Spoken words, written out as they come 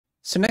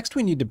So next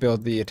we need to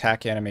build the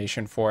attack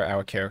animation for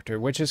our character,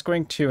 which is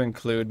going to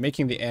include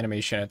making the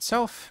animation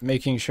itself,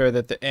 making sure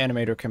that the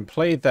animator can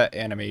play that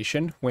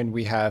animation when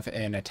we have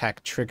an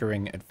attack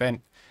triggering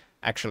event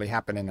actually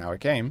happen in our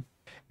game.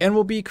 And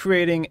we'll be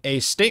creating a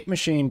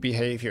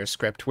StateMachineBehaviour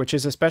script, which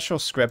is a special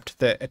script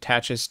that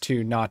attaches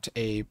to not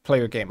a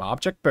player game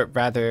object, but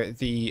rather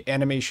the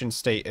animation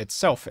state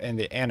itself and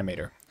the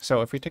animator.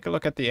 So if we take a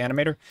look at the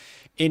animator,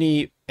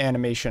 any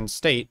animation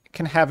state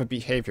can have a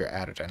behavior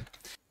added in.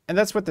 And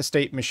that's what the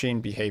state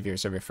machine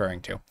behaviors are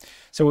referring to.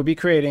 So we'll be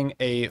creating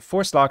a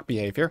force lock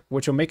behavior,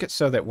 which will make it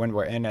so that when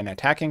we're in an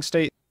attacking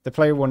state, the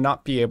player will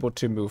not be able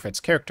to move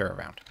its character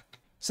around.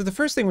 So the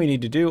first thing we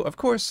need to do, of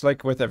course,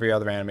 like with every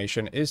other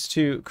animation, is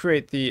to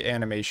create the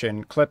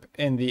animation clip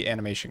in the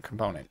animation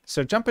component.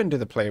 So jump into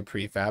the player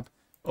prefab,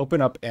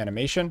 open up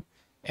animation,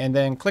 and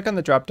then click on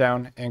the drop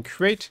down and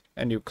create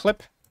a new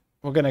clip.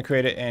 We're going to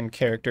create it in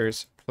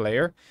characters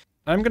player.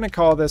 I'm going to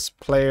call this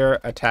player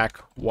attack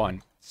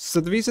 1.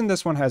 So the reason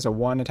this one has a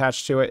 1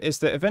 attached to it is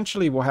that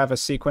eventually we'll have a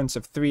sequence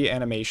of 3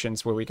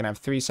 animations where we can have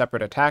 3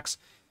 separate attacks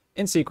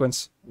in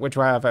sequence, which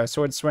will have a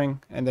sword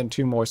swing and then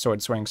 2 more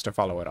sword swings to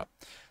follow it up.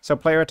 So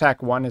player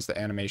attack 1 is the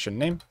animation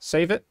name.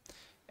 Save it,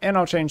 and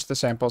I'll change the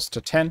samples to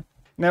 10.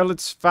 Now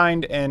let's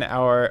find in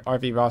our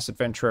RV Ross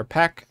Adventurer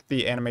pack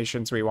the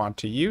animations we want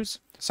to use.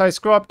 So I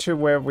scroll up to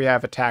where we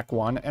have attack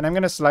 1, and I'm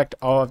going to select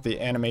all of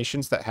the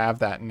animations that have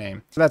that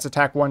name. So that's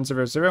attack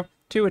 100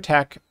 to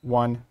attack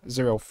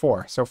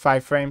 104. So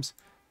 5 frames.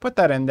 Put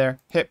that in there,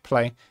 hit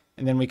play,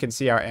 and then we can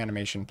see our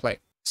animation play.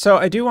 So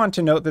I do want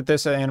to note that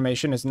this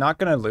animation is not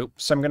going to loop.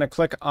 So I'm going to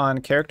click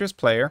on characters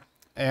player,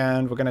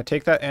 and we're going to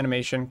take that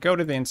animation, go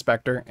to the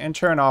inspector, and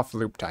turn off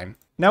loop time.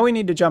 Now we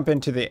need to jump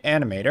into the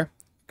animator,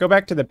 go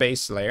back to the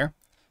base layer,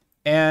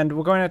 and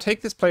we're going to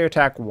take this player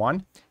attack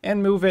 1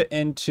 and move it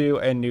into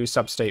a new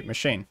substate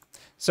machine.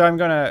 So I'm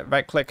going to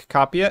right click,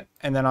 copy it,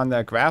 and then on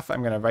the graph,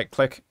 I'm going to right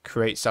click,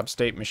 create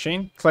substate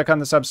machine. Click on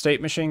the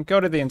substate machine,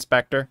 go to the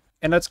inspector,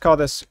 and let's call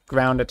this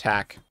ground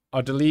attack.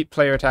 I'll delete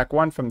player attack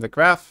 1 from the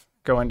graph,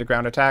 go into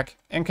ground attack,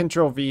 and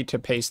Control V to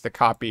paste the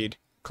copied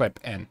clip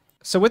in.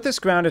 So with this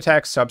ground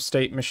attack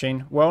substate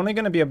machine, we're only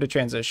going to be able to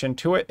transition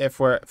to it if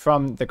we're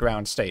from the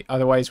ground state.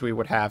 Otherwise, we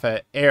would have an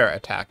air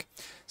attack.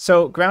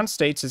 So ground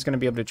states is going to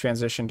be able to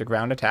transition to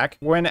ground attack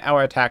when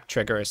our attack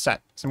trigger is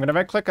set. So I'm going to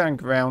right click on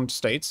ground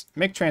states,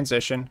 make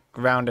transition,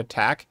 ground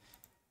attack,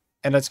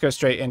 and let's go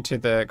straight into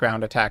the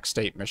ground attack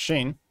state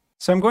machine.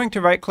 So I'm going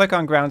to right click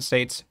on ground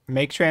states,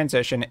 make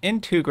transition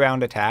into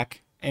ground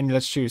attack, and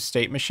let's choose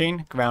state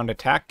machine, ground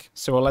attack.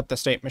 So we'll let the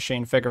state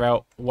machine figure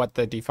out what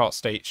the default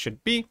state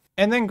should be.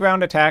 And then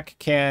ground attack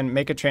can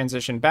make a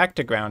transition back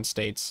to ground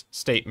states,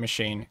 state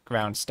machine,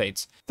 ground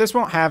states. This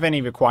won't have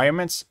any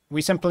requirements.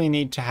 We simply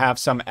need to have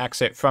some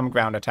exit from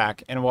ground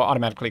attack and we'll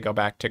automatically go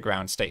back to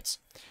ground states.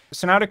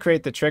 So now to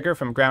create the trigger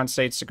from ground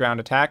states to ground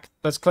attack,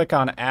 let's click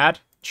on add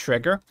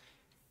trigger.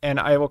 And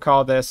I will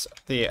call this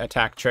the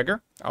attack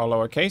trigger, all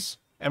lowercase.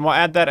 And we'll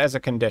add that as a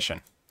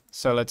condition.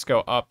 So let's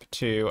go up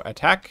to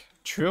attack.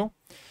 True.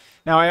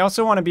 Now I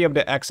also want to be able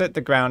to exit the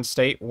ground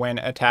state when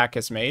attack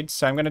is made.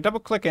 So I'm going to double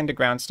click into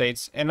ground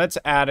states and let's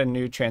add a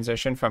new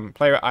transition from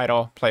player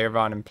idle, player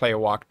run, and player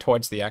walk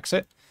towards the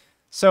exit.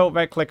 So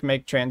right click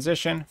make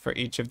transition for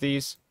each of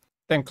these.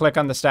 Then click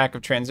on the stack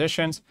of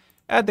transitions,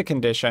 add the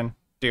condition,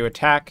 do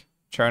attack,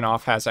 turn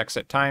off has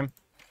exit time,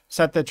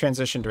 set the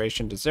transition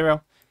duration to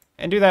 0,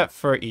 and do that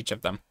for each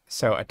of them.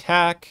 So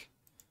attack,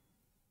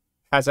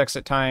 has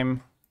exit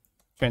time,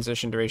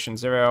 transition duration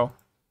 0,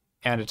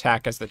 and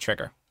attack as the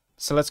trigger.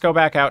 So let's go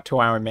back out to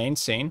our main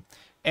scene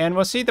and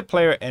we'll see the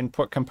player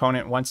input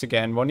component once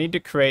again. We'll need to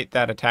create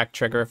that attack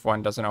trigger if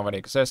one doesn't already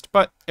exist.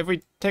 But if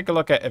we take a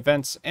look at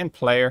events and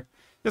player,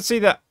 you'll see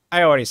that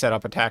I already set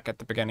up attack at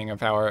the beginning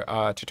of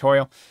our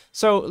tutorial.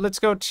 So let's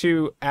go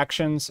to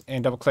actions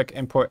and double click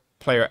import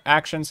player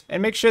actions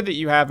and make sure that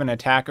you have an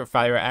attack or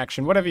fire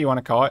action, whatever you want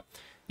to call it.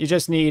 You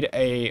just need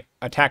a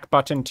attack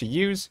button to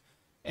use.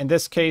 In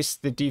this case,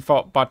 the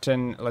default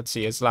button, let's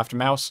see, is left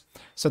mouse.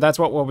 So that's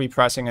what we'll be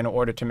pressing in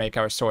order to make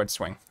our sword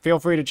swing. Feel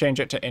free to change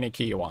it to any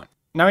key you want.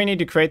 Now we need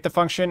to create the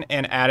function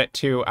and add it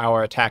to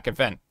our attack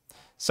event.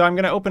 So I'm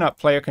going to open up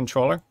player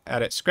controller,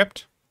 edit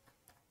script.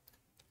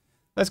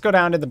 Let's go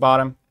down to the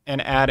bottom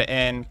and add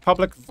in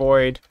public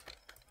void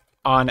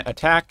on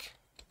attack,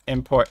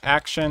 import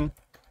action,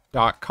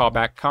 dot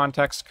callback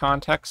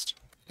context.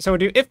 So we'll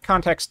do if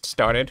context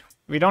started.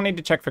 We don't need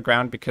to check for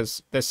ground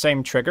because this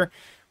same trigger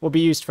will be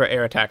used for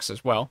air attacks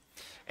as well.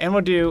 And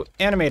we'll do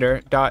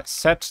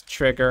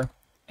animator.setTrigger,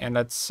 and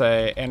let's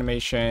say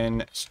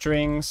animation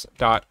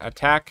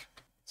strings.attack.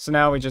 So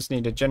now we just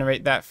need to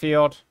generate that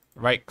field,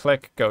 right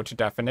click, go to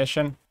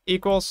definition,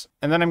 equals,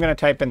 and then I'm going to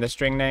type in the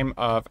string name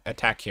of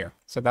attack here.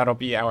 So that'll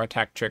be our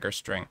attack trigger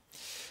string.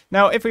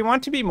 Now, if we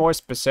want to be more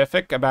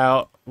specific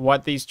about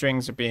what these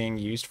strings are being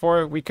used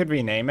for, we could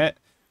rename it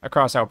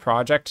across our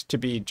project to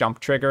be jump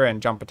trigger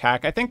and jump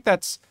attack. I think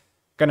that's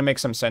going to make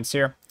some sense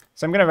here.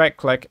 So I'm going to right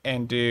click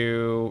and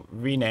do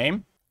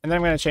rename, and then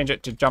I'm going to change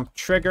it to jump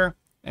trigger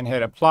and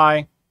hit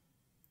apply.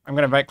 I'm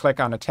going to right click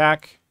on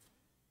attack,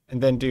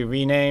 and then do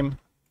rename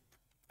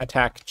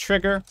attack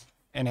trigger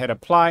and hit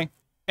apply.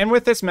 And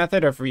with this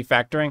method of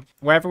refactoring,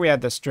 wherever we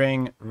had the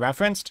string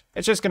referenced,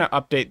 it's just going to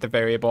update the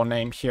variable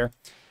name here.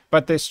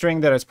 But the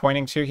string that it's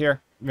pointing to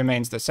here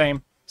remains the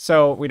same,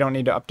 so we don't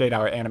need to update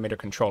our animator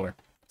controller.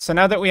 So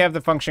now that we have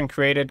the function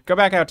created, go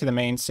back out to the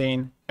main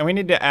scene, and we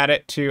need to add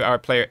it to our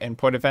player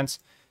input events.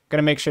 Going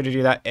to make sure to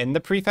do that in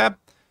the prefab,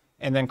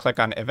 and then click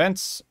on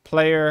events,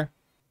 player,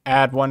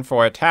 add one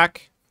for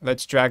attack.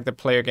 Let's drag the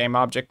player game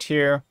object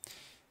here,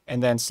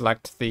 and then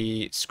select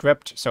the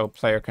script, so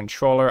player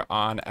controller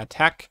on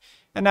attack.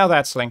 And now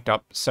that's linked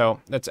up.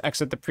 So let's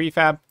exit the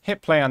prefab,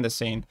 hit play on the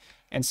scene,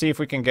 and see if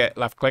we can get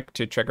left click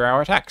to trigger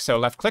our attack. So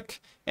left click,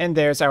 and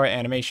there's our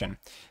animation.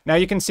 Now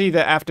you can see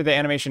that after the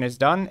animation is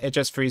done, it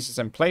just freezes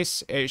in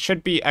place. It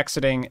should be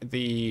exiting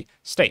the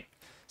state.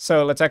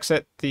 So let's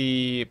exit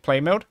the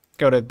play mode,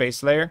 go to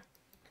base layer,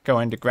 go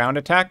into ground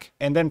attack,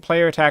 and then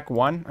player attack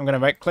 1. I'm going to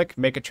right click,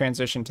 make a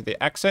transition to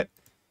the exit.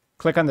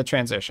 Click on the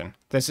transition.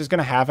 This is going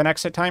to have an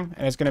exit time,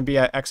 and it's going to be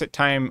at exit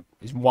time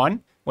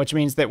 1, which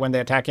means that when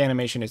the attack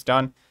animation is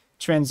done,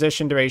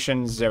 transition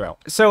duration 0.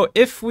 So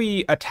if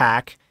we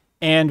attack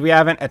and we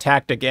haven't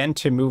attacked again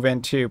to move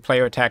into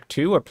player attack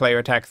 2 or player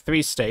attack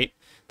 3 state,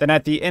 then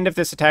at the end of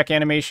this attack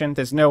animation,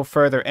 there's no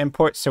further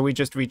import, so we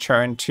just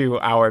return to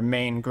our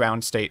main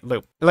ground state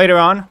loop. Later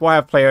on, we'll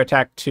have player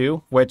attack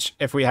 2, which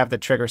if we have the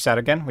trigger set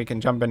again, we can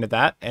jump into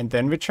that and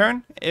then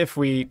return if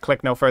we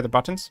click no further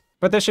buttons.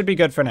 But this should be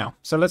good for now.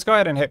 So let's go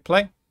ahead and hit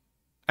play.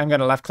 I'm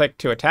going to left click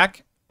to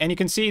attack, and you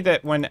can see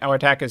that when our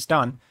attack is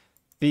done,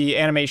 the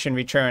animation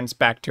returns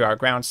back to our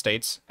ground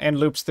states and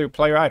loops through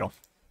player idle.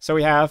 So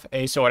we have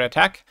a sword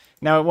attack.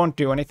 Now it won't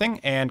do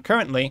anything, and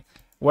currently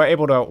we're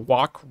able to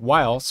walk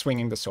while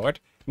swinging the sword.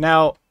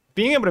 Now,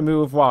 being able to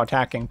move while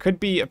attacking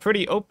could be a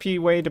pretty OP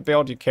way to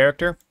build your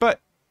character, but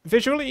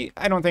visually,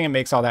 I don't think it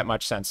makes all that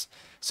much sense.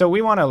 So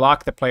we want to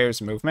lock the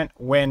player's movement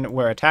when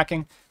we're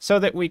attacking so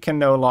that we can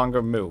no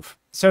longer move.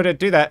 So to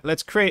do that,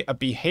 let's create a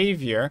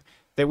behavior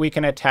that we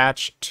can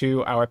attach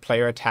to our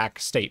player attack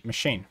state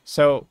machine.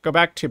 So go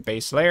back to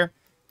base layer,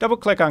 double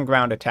click on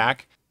ground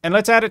attack, and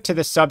let's add it to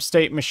the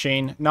substate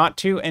machine, not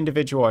to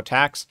individual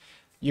attacks.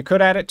 You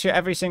could add it to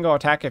every single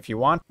attack if you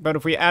want, but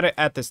if we add it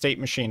at the state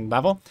machine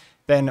level,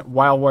 then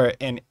while we're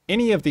in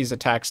any of these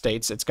attack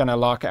states, it's going to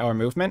lock our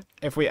movement.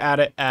 If we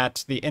add it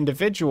at the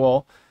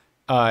individual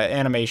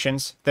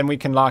animations, then we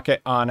can lock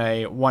it on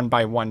a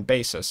one-by-one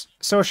basis.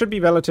 So it should be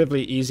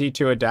relatively easy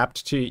to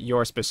adapt to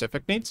your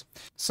specific needs.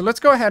 So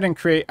let's go ahead and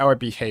create our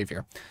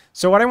behavior.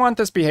 So what I want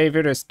this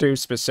behavior to do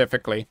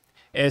specifically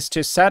is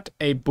to set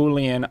a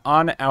Boolean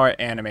on our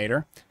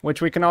animator,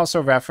 which we can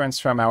also reference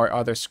from our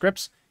other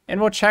scripts, and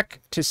we'll check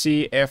to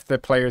see if the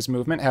player's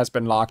movement has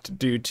been locked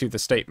due to the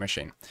state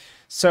machine.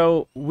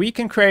 So we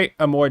can create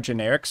a more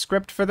generic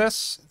script for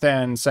this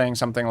than saying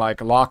something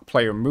like lock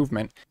player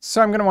movement.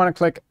 So I'm going to want to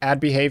click add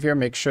behavior,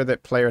 make sure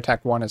that player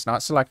attack 1 is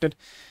not selected,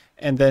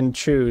 and then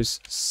choose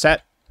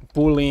set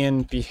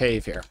Boolean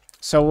behavior.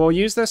 So we'll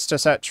use this to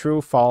set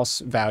true false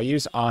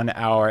values on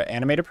our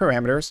animator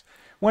parameters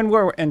when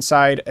we're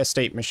inside a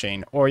state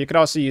machine, or you could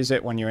also use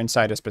it when you're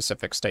inside a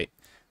specific state.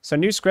 So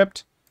new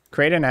script,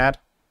 create an add,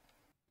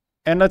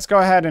 and let's go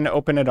ahead and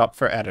open it up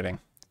for editing.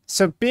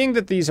 So being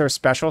that these are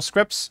special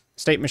scripts,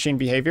 state machine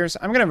behaviors,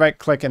 I'm going to right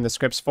click in the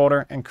scripts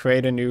folder and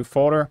create a new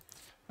folder.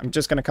 I'm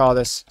just going to call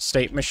this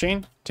state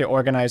machine to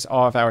organize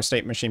all of our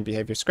state machine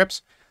behavior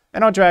scripts,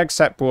 and I'll drag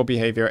set bool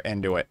behavior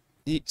into it.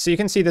 So you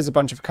can see there's a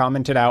bunch of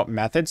commented out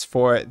methods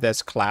for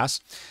this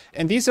class,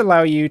 and these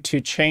allow you to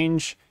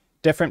change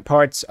different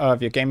parts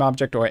of your game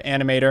object or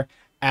animator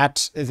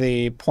at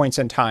the points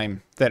in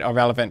time that are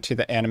relevant to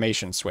the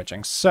animation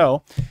switching.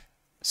 So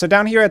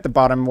down here at the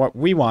bottom, what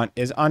we want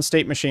is on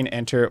state machine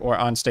enter or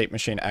on state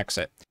machine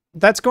exit.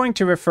 That's going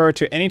to refer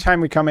to any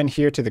time we come in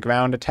here to the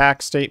ground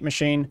attack state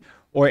machine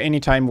or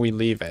anytime we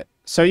leave it.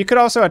 So you could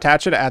also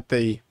attach it at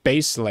the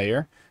base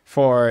layer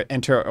for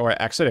enter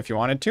or exit if you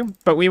wanted to,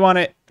 but we want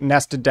it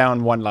nested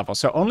down one level.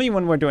 So only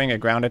when we're doing a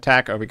ground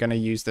attack are we going to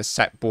use the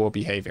set bool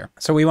behavior.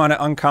 So we want to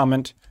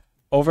uncomment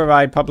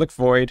override public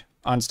void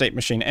on state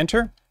machine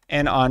enter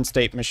and on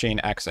state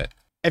machine exit.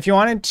 If you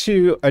wanted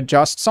to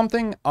adjust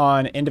something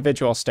on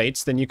individual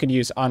states, then you could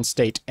use on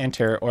state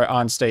enter or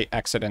on state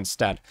exit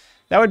instead.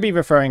 That would be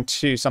referring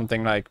to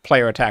something like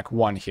player attack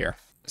 1 here.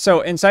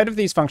 So inside of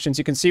these functions,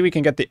 you can see we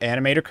can get the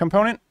animator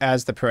component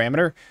as the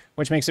parameter,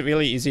 which makes it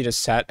really easy to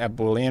set a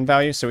Boolean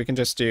value. So we can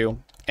just do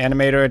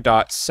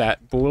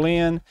animator.set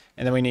Boolean,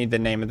 and then we need the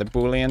name of the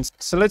Booleans.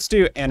 So let's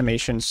do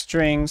animation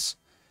strings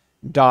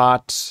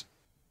dot,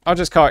 I'll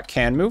just call it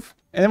can move.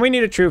 And then we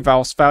need a true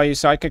false value.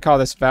 So I could call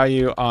this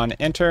value on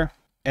enter,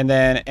 and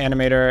then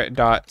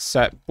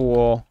animator.set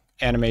bool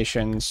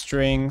animation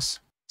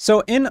strings.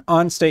 So in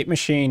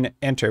onStateMachine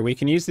enter, we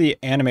can use the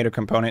animator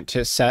component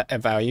to set a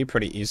value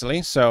pretty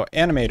easily. So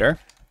animator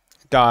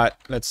dot,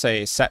 let's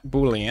say, set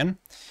Boolean,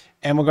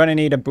 and we're going to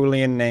need a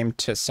Boolean name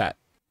to set.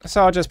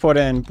 So I'll just put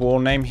in bool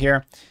name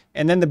here,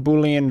 and then the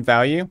Boolean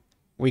value,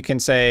 we can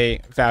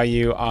say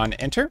value on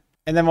enter,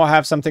 And then we'll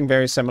have something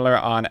very similar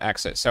on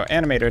exit. So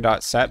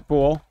animator.set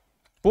bool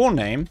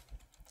name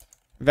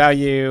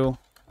value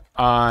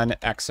on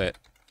exit.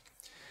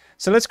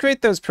 So let's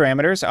create those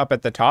parameters up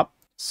at the top.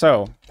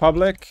 So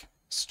public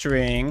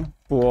string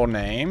bool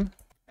name,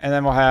 and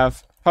then we'll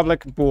have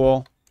public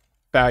bool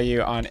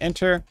value on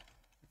enter,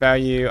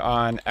 value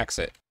on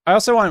exit. I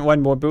also want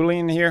one more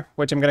Boolean here,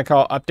 which I'm going to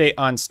call update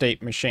on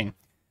state machine.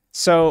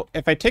 So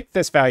if I take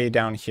this value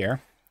down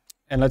here,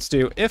 and let's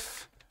do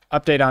if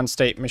update on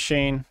state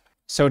machine.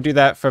 So do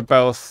that for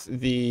both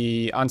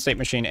the on state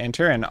machine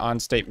enter and on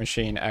state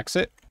machine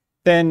exit.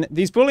 Then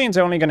these Booleans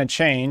are only going to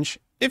change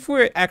if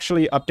we're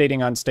actually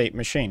updating on state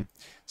machine.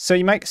 So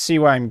you might see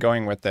where I'm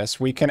going with this.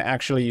 We can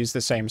actually use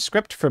the same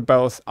script for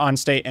both on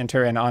state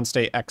enter and on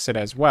state exit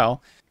as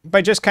well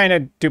by just kind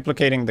of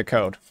duplicating the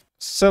code.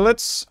 So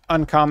let's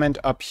uncomment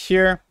up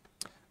here.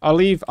 I'll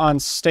leave on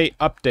state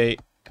update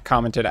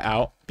commented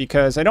out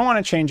because I don't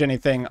want to change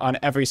anything on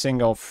every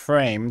single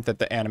frame that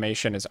the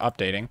animation is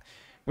updating.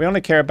 We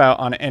only care about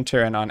on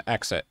enter and on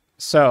exit.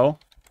 So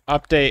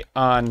update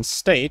on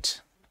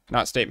state,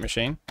 not state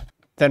machine,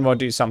 then we'll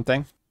do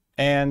something.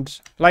 And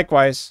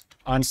likewise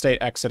on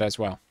state exit as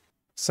well.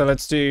 So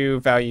let's do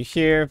value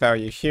here,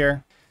 value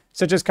here.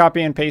 So just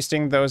copy and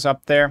pasting those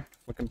up there.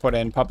 We can put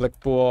in public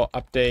bool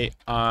update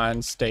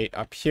on state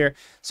up here.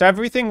 So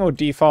everything will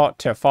default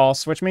to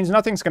false, which means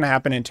nothing's going to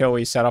happen until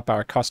we set up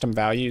our custom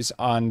values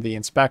on the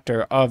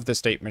inspector of the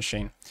state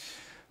machine.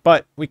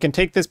 But we can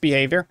take this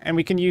behavior and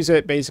we can use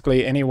it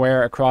basically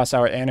anywhere across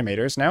our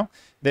animators now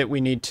that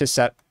we need to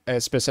set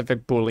a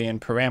specific Boolean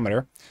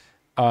parameter.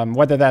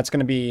 Whether that's going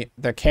to be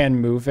the can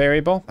move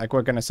variable, like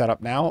we're going to set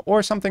up now,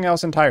 or something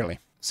else entirely.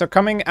 So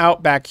coming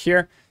out back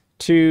here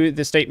to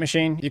the state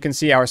machine, you can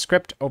see our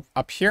script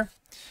up here.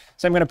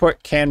 So I'm going to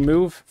put can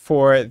move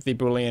for the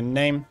Boolean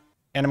name,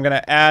 and I'm going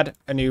to add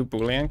a new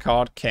Boolean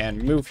called can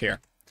move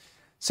here.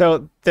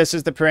 So this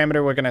is the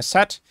parameter we're going to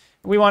set.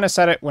 We want to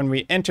set it when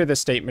we enter the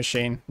state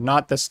machine,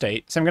 not the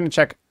state. So I'm going to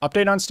check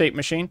update on state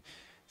machine.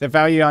 The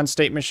value on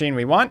state machine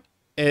we want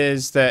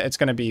is that it's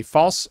going to be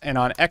false, and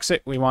on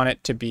exit we want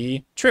it to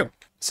be true.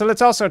 So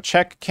let's also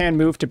check can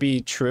move to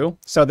be true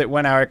so that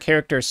when our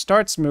character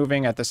starts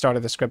moving at the start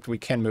of the script, we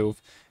can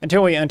move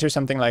until we enter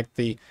something like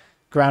the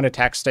ground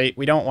attack state.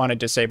 We don't want to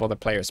disable the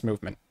player's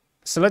movement.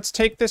 So let's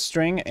take this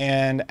string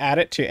and add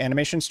it to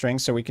animation string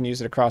so we can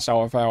use it across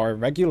all of our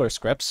regular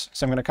scripts.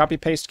 So I'm going to copy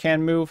paste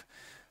can move.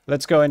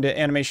 Let's go into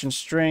animation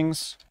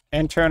strings,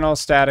 internal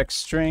static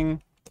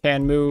string,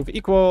 can move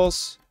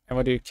equals, and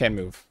we'll do can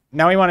move.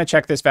 Now we want to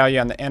check this value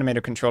on the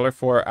animator controller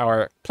for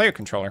our player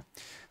controller.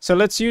 So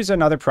let's use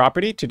another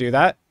property to do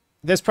that.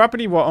 This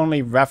property will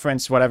only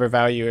reference whatever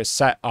value is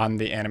set on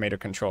the animator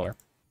controller.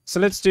 So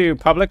let's do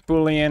public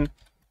Boolean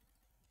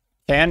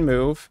can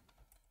move.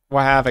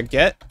 We'll have a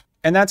get,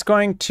 and that's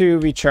going to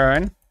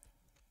return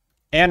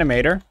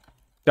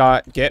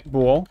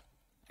animator.getBool,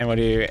 and we'll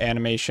do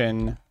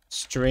animation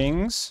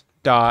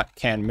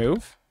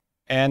strings.canMove,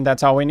 and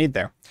that's all we need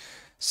there.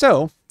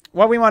 So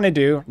what we want to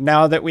do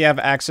now that we have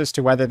access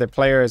to whether the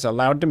player is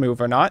allowed to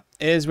move or not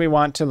is we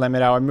want to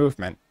limit our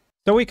movement.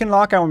 So we can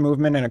lock our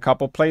movement in a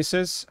couple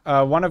places,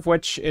 one of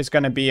which is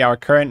going to be our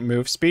current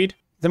move speed.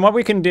 Then what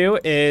we can do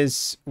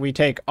is we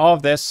take all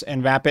of this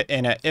and wrap it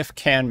in a if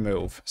can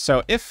move.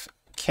 So if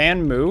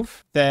can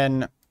move,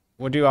 then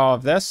we'll do all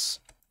of this.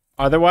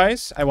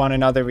 Otherwise, I want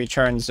another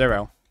return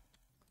 0.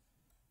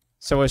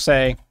 So we'll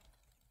say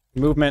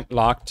movement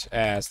locked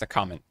as the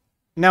comment.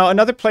 Now,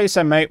 another place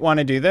I might want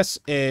to do this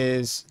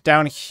is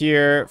down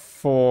here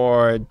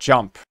for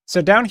jump.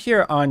 So down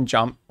here on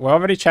jump, we're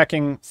already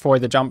checking for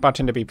the jump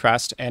button to be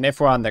pressed and if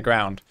we're on the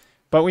ground.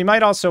 But we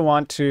might also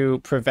want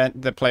to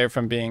prevent the player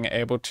from being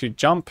able to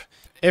jump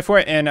if we're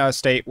in a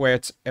state where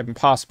it's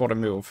impossible to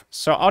move.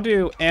 So I'll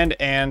do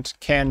and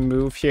can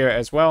move here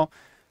as well,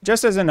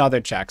 just as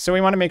another check. So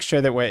we want to make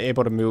sure that we're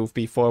able to move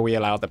before we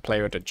allow the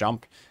player to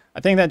jump.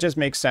 I think that just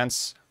makes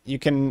sense. You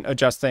can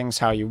adjust things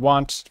how you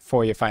want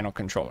for your final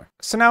controller.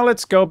 So now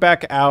let's go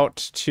back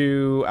out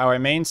to our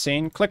main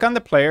scene, click on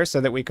the player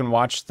so that we can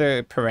watch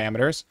the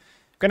parameters.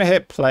 I'm going to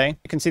hit play.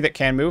 You can see that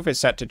can move is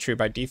set to true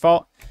by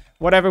default.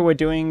 Whatever we're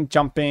doing,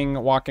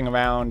 jumping, walking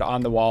around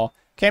on the wall,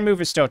 can move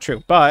is still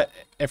true. But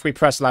if we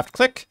press left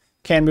click,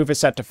 can move is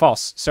set to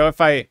false. So if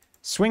I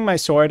swing my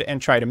sword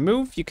and try to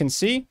move, you can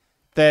see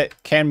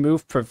that can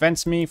move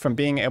prevents me from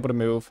being able to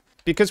move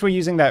because we're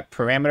using that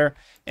parameter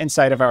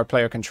inside of our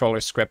player controller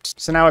script.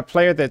 So now a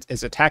player that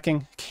is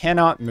attacking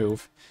cannot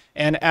move.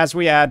 And as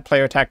we add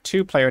player attack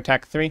 2, player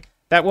attack 3,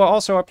 that will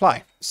also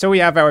apply. So we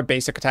have our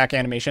basic attack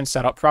animation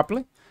set up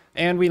properly,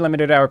 and we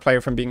limited our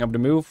player from being able to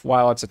move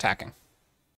while it's attacking.